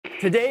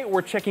Today,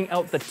 we're checking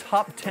out the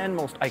top 10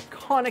 most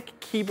iconic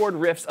keyboard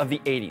riffs of the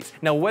 80s.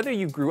 Now, whether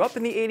you grew up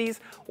in the 80s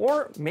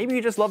or maybe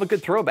you just love a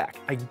good throwback,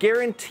 I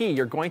guarantee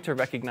you're going to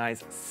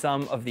recognize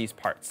some of these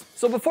parts.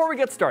 So before we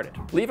get started,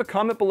 leave a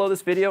comment below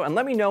this video and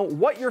let me know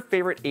what your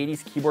favorite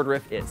 80s keyboard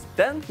riff is.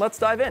 Then let's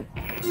dive in.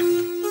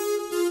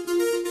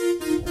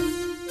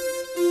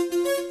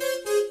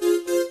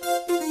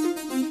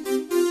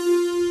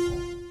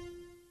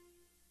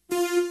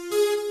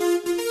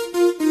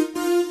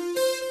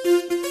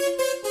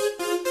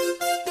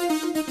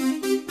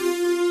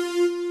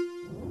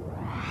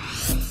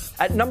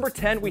 At number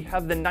 10, we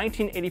have the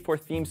 1984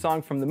 theme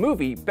song from the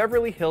movie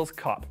Beverly Hills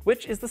Cop,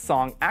 which is the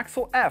song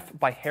Axel F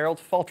by Harold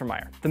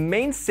Faltermeyer. The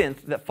main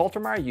synth that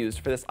Faltermeyer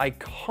used for this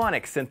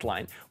iconic synth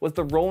line was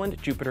the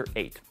Roland Jupiter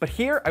 8. But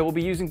here I will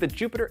be using the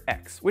Jupiter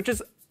X, which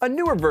is a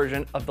newer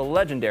version of the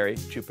legendary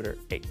Jupiter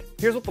 8.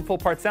 Here's what the full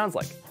part sounds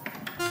like.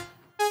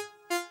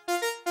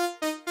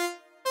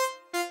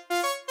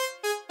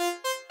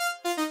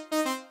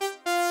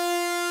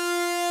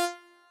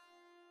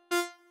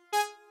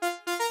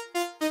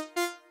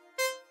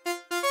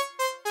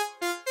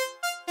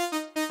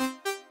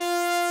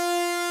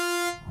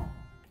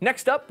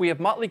 Next up, we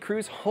have Motley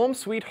Crue's Home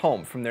Sweet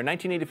Home from their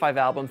 1985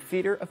 album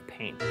Theater of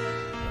Pain.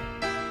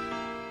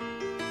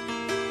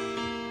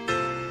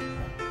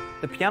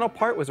 The piano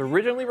part was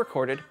originally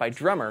recorded by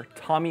drummer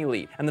Tommy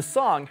Lee, and the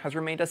song has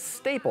remained a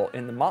staple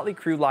in the Motley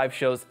Crue live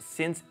shows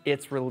since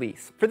its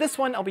release. For this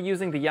one, I'll be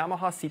using the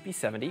Yamaha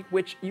CP70,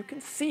 which you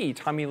can see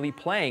Tommy Lee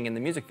playing in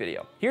the music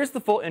video. Here's the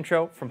full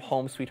intro from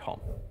Home Sweet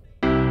Home.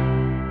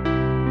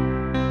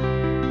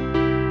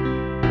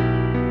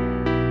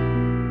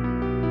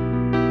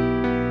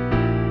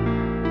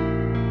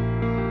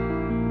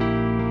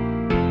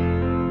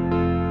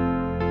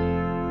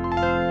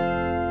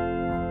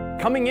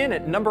 Coming in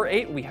at number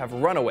 8, we have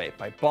Runaway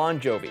by Bon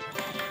Jovi.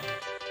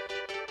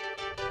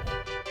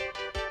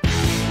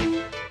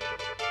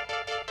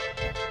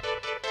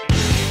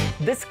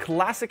 This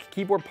classic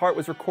keyboard part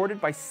was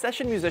recorded by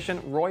session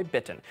musician Roy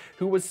Bittan,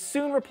 who was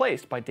soon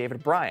replaced by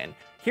David Bryan.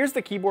 Here's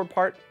the keyboard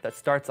part that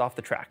starts off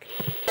the track.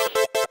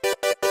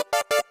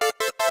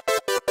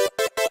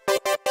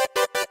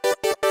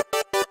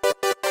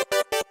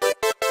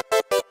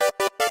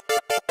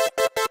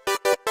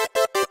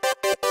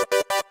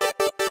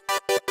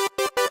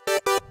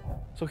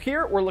 So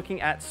here we're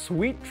looking at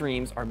Sweet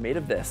Dreams Are Made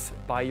of This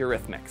by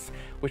Eurythmics,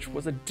 which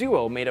was a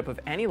duo made up of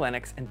Annie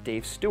Lennox and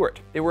Dave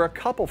Stewart. They were a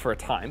couple for a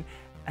time,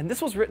 and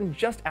this was written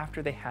just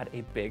after they had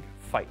a big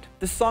fight.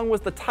 This song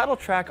was the title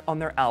track on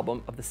their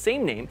album of the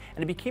same name,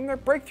 and it became their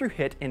breakthrough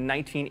hit in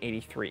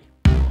 1983.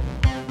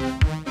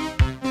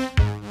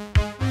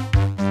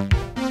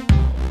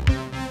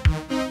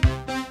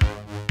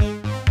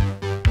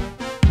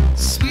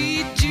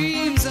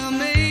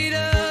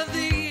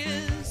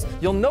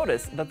 You'll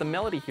notice that the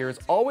melody here is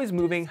always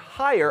moving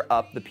higher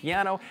up the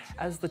piano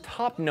as the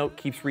top note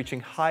keeps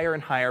reaching higher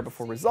and higher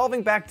before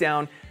resolving back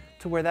down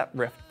to where that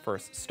riff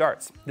first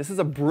starts. This is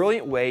a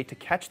brilliant way to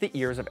catch the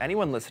ears of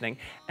anyone listening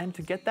and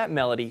to get that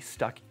melody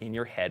stuck in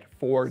your head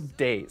for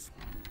days.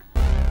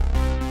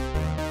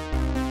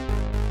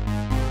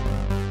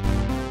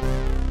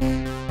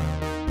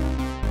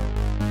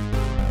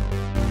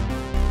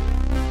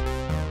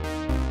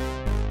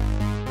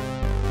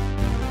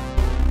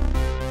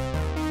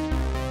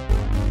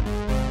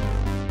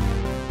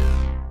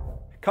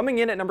 Coming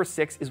in at number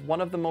 6 is one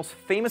of the most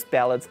famous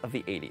ballads of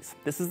the 80s.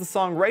 This is the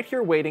song Right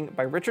Here Waiting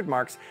by Richard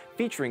Marxx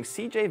featuring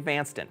C.J.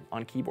 Vanston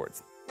on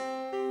keyboards.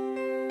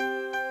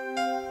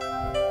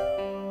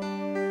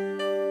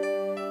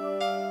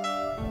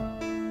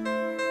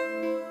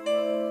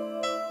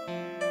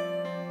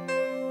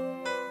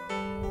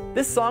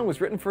 This song was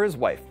written for his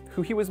wife,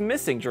 who he was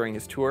missing during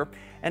his tour,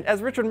 and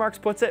as Richard Marxx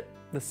puts it,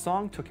 the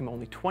song took him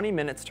only 20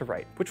 minutes to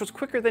write, which was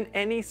quicker than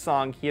any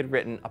song he had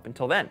written up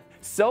until then.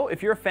 So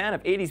if you're a fan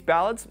of 80s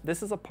ballads,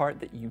 this is a part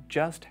that you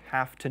just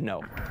have to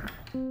know.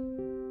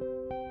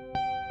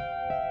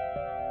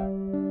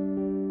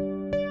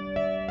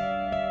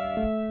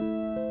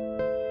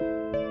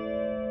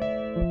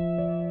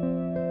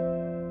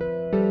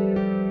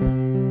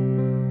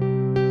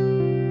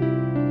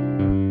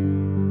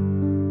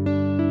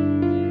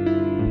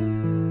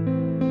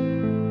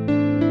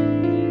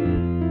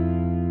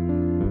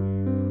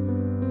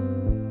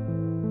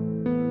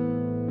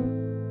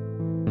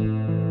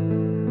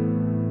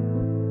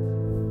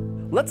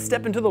 Let's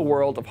step into the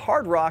world of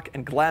hard rock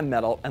and glam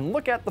metal and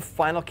look at The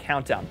Final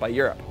Countdown by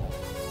Europe.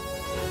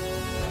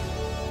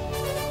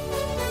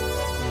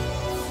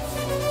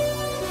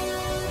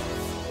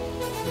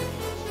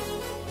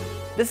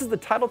 This is the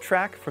title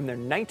track from their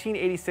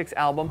 1986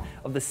 album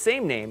of the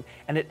same name,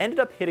 and it ended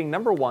up hitting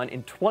number 1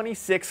 in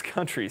 26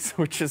 countries,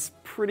 which is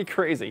pretty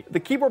crazy. The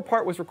keyboard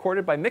part was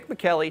recorded by Mick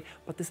McKelly,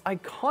 but this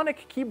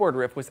iconic keyboard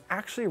riff was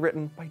actually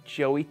written by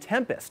Joey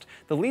Tempest,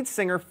 the lead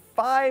singer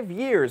 5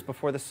 years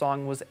before the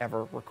song was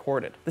ever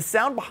recorded. The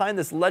sound behind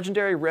this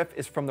legendary riff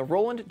is from the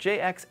Roland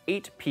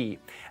JX8P,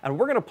 and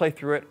we're going to play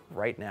through it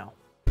right now.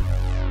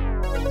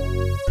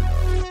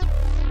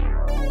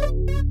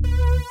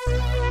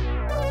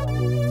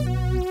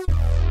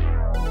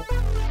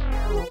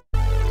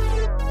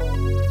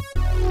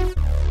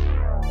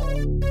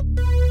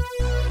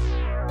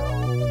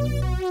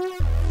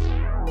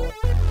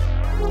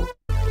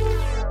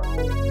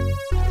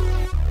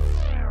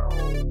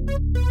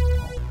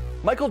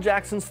 Michael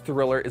Jackson's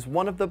Thriller is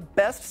one of the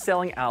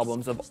best-selling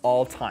albums of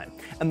all time,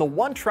 and the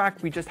one track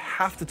we just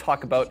have to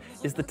talk about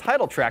is the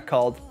title track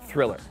called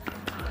Thriller.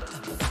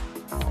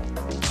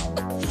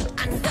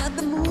 Under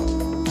the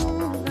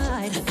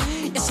moonlight,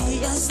 you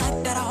see a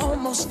sight that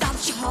almost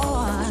stops your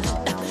heart.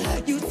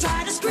 You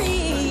try to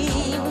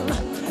scream,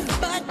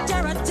 but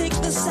terror takes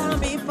the sound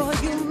before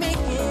you make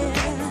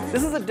it.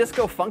 This is a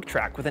disco funk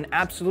track with an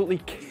absolutely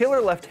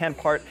killer left-hand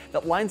part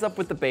that lines up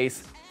with the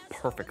bass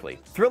perfectly.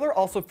 Thriller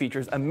also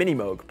features a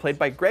mini-moog played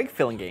by Greg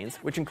Fillinganes,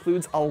 which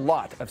includes a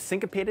lot of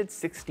syncopated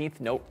 16th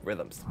note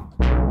rhythms.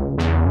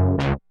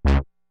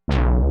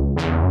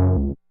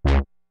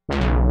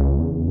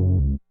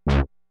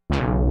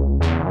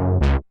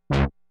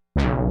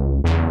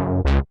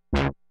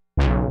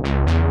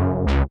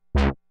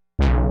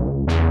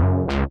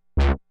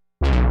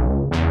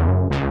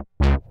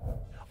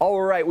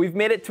 Alright, we've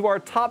made it to our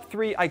top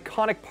 3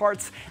 iconic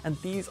parts, and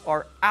these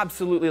are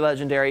absolutely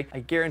legendary. I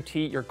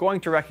guarantee you're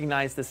going to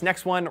recognize this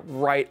next one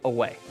right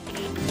away.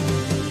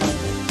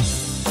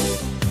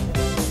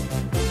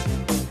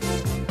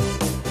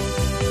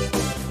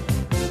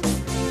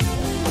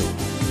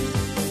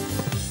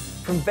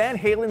 From Van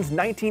Halen's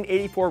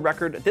 1984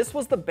 record, this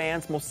was the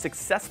band's most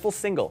successful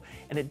single,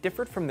 and it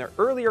differed from their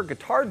earlier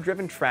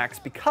guitar-driven tracks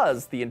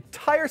because the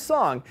entire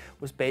song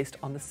was based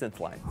on the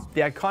synth line.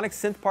 The iconic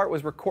synth part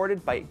was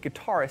recorded by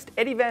guitarist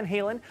Eddie Van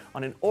Halen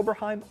on an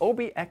Oberheim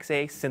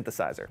OBXA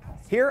synthesizer.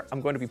 Here, I'm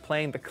going to be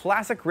playing the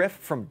classic riff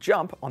from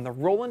Jump on the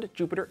Roland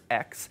Jupiter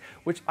X,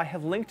 which I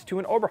have linked to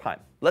an Oberheim.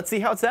 Let's see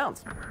how it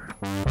sounds.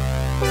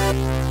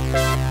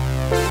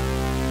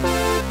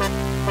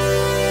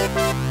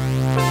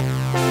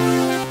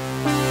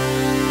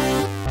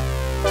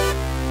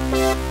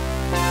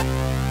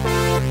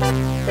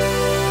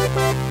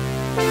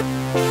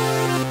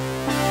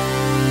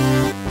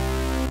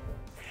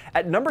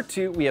 At number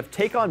 2, we have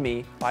Take On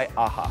Me by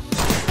a-ha.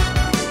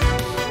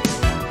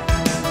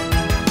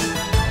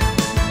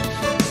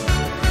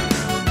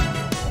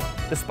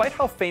 Despite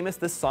how famous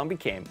this song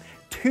became,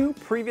 2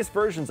 previous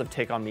versions of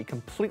Take On Me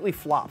completely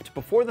flopped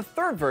before the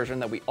third version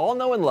that we all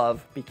know and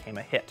love became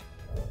a hit.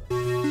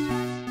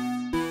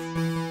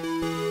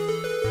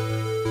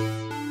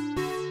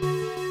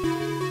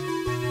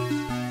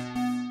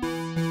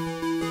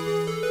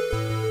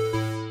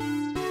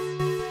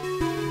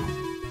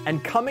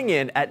 And coming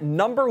in at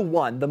number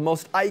 1, the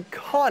most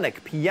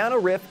iconic piano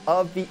riff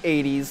of the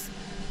 80s,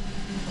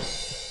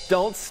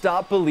 Don't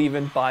Stop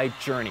Believin' by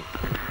Journey.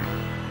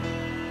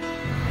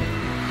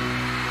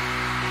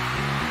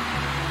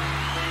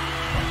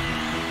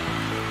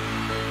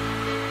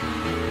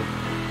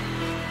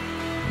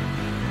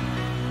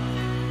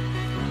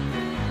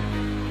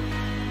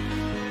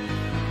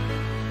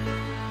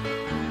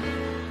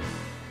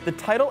 The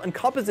title and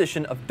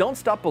composition of Don't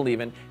Stop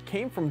Believin'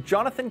 came from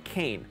Jonathan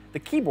Cain, the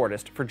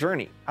keyboardist for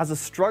Journey. As a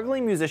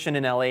struggling musician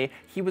in LA,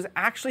 he was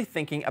actually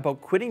thinking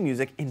about quitting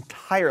music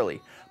entirely.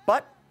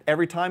 But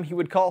every time he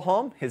would call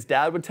home, his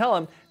dad would tell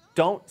him,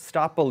 "Don't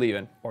stop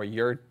believin' or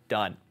you're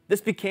done." This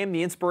became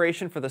the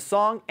inspiration for the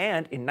song,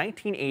 and in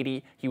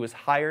 1980, he was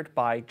hired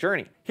by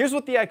Journey. Here's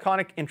what the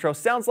iconic intro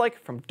sounds like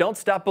from Don't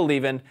Stop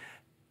Believin'.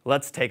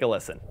 Let's take a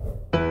listen.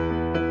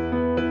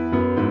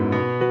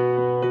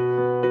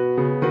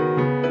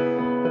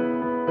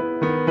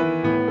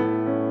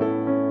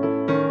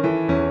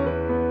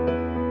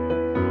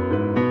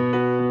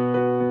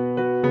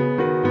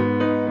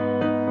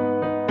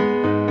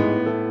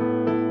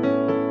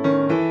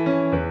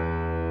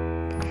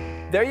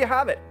 There you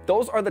have it.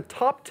 Those are the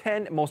top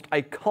 10 most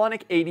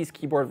iconic 80s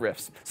keyboard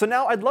riffs. So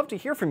now I'd love to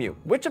hear from you.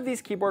 Which of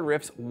these keyboard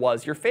riffs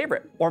was your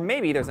favorite? Or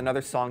maybe there's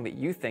another song that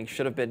you think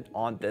should have been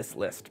on this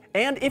list.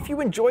 And if you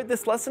enjoyed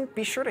this lesson,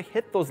 be sure to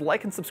hit those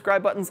like and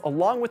subscribe buttons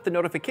along with the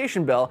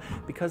notification bell,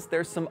 because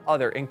there's some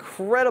other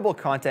incredible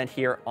content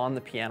here on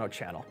the Pianote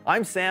channel.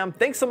 I'm Sam,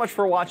 thanks so much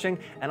for watching,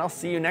 and I'll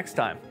see you next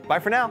time. Bye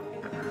for now.